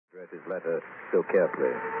read his letter so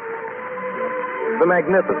carefully. The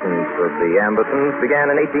magnificence of the Ambersons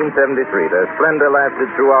began in 1873. Their splendor lasted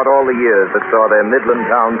throughout all the years that saw their Midland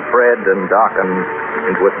town spread and darken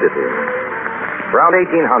into a city. Around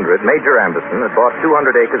 1800, Major Amberson had bought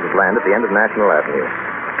 200 acres of land at the end of National Avenue.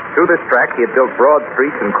 Through this tract, he had built broad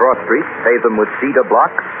streets and cross streets, paved them with cedar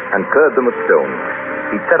blocks, and curbed them with stone.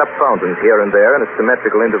 He'd set up fountains here and there, and at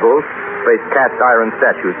symmetrical intervals, placed cast iron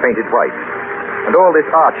statues painted white. And all this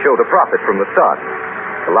art showed a profit from the start.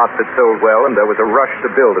 The lots had sold well, and there was a rush to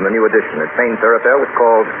build in the new addition. Its main thoroughfare was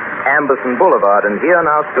called Amberson Boulevard, and here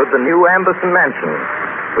now stood the new Amberson Mansion,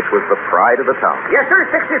 which was the pride of the town. Yes, sir,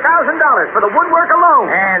 $60,000 for the woodwork alone.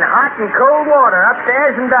 And hot and cold water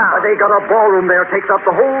upstairs and down. They got a ballroom there, takes up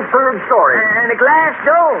the whole third story. And a glass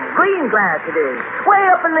dome, green glass it is, way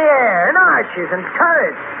up in the air, and arches and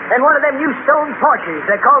turrets. And one of them new stone porches.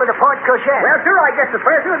 They call it a porte cochere. Well, sir, I guess the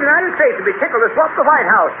President of the United States would be tickled to swap the White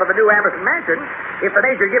House for the new Amberson Mansion if the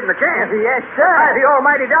Major give him a chance. Yes, sir. By the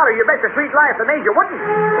almighty dollar, you bet the sweet life the Major wouldn't.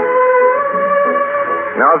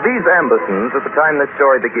 Now, of these Ambersons, at the time this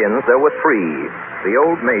story begins, there were three. The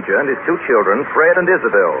old Major and his two children, Fred and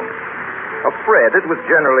Isabel. Of Fred, it was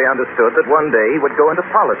generally understood that one day he would go into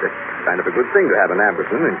politics. Kind of a good thing to have an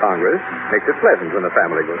Amberson in Congress. Makes it pleasant when the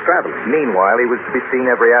family goes traveling. Meanwhile, he was to be seen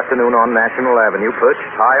every afternoon on National Avenue, perched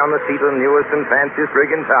high on the seat of the newest and fanciest rig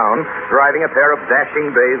in town, driving a pair of dashing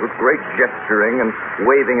bays with great gesturing and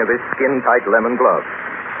waving of his skin-tight lemon gloves.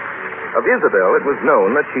 Of Isabel, it was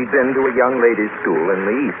known that she'd been to a young ladies' school in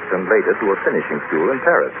the East and later to a finishing school in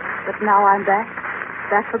Paris. But now I'm back.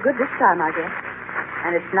 Back for good this time, I guess.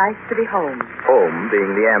 And it's nice to be home. Home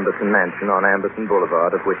being the Amberson Mansion on Amberson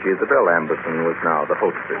Boulevard, of which Isabel Amberson was now the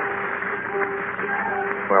hostess.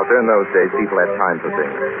 Well, during those days, people had time for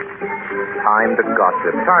things. Time to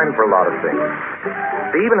gossip. Time for a lot of things.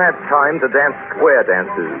 They even had time to dance square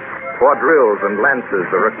dances, quadrilles and lances,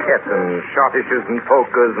 the raquette and schottisches and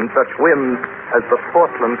polkas and such whims as the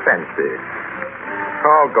Portland fancy.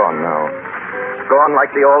 All gone now. Gone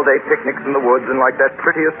like the all-day picnics in the woods and like that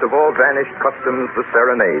prettiest of all vanished customs, the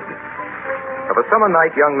serenade. Of a summer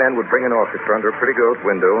night, young men would bring an orchestra under a pretty girl's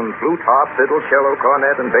window, and flute, harp, fiddle, cello,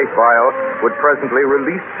 cornet, and bass viol would presently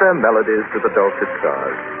release their melodies to the dulcet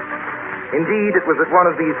stars. Indeed, it was at one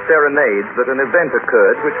of these serenades that an event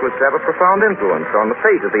occurred which was to have a profound influence on the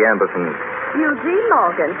fate of the Ambersons. Eugene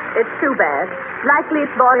Morgan. It's too bad.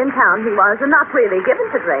 Likeliest boy in town he was, and not really given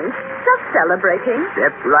to drink. Just celebrating.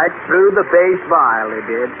 Stepped right through the bass viol, he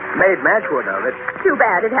did. Made matchwood of it. Too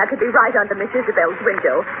bad it had to be right under Miss Isabel's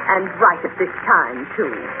window, and right at this time,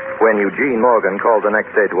 too. When Eugene Morgan called the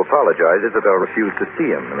next day to apologize, Isabel refused to see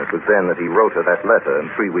him, and it was then that he wrote her that letter, and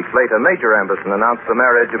 3 weeks later, Major Amberson announced the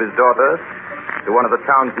marriage of his daughter to one of the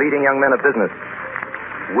town's leading young men of business,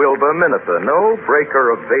 Wilbur Minafer, no breaker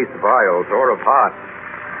of bass viols or of hearts,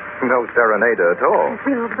 no serenader at all.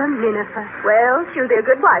 Wilbur Minafer. Well, she'll be a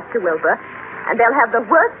good wife to Wilbur, and they'll have the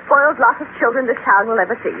worst spoiled lot of children this town will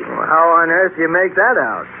ever see. Well, how on earth do you make that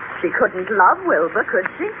out? She couldn't love Wilbur, could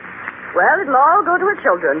she? Well, it'll all go to her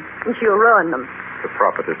children, and she'll ruin them. The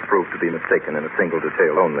prophetess proved to be mistaken in a single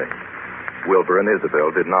detail only. Wilbur and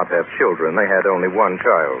Isabel did not have children. They had only one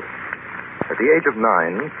child. At the age of 9,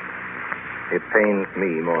 it pains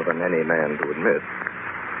me more than any man to admit,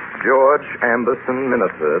 George Amberson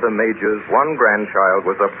Minafer, the Major's one grandchild,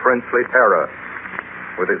 was a princely terror.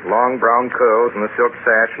 With his long brown curls and the silk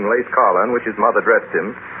sash and lace collar in which his mother dressed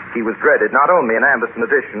him, he was dreaded not only in Amberson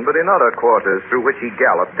Addition, but in other quarters through which he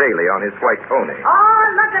galloped daily on his white pony. Oh,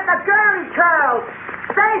 look at the girly curls.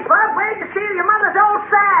 Say, Bub, where'd you steal your mother's old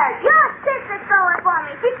sash? Your sister stole it for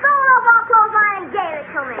me. She stole it off our clothesline and gave it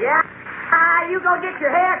to me. Yeah? You go get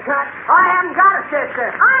your hair cut. I haven't got a sister.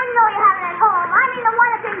 I know you have it at home. I mean the one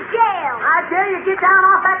that's in jail. I dare you get down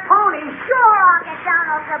off that pony. Sure, I'll get down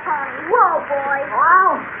off the pony. Whoa, boy.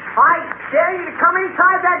 Well, I dare you to come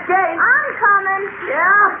inside that gate. I'm coming.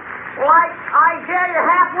 Yeah? Well, I dare you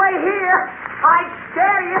halfway here. I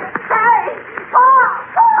dare you. Hey! Oh,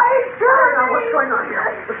 please! Now, what's going on here?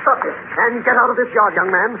 Stop this and get out of this yard, young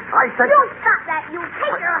man. I said... You stop that. You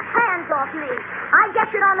take your hands off me. I guess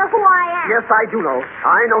you don't know who I am. Yes, I do know.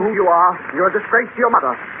 I know who you are. You're a disgrace to your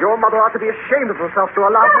mother. Your mother ought to be ashamed of herself to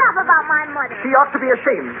allow... Shut up about my mother. She ought to be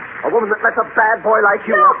ashamed. A woman that lets a bad boy like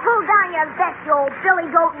you... You pull down your vest, you old billy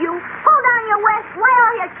goat, you. Pull down your waist, lay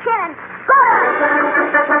on your chin, and go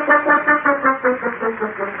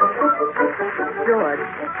George.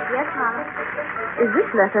 Yes, Mama? Is this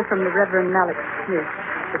letter from the Reverend Malik Smith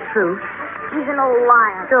the truth? He's an old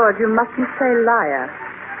liar. George, you mustn't say liar.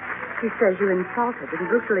 He says you insulted and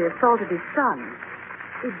brutally assaulted his son.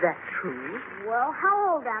 Is that true? Well,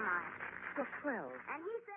 how old am I? You're 12. And he's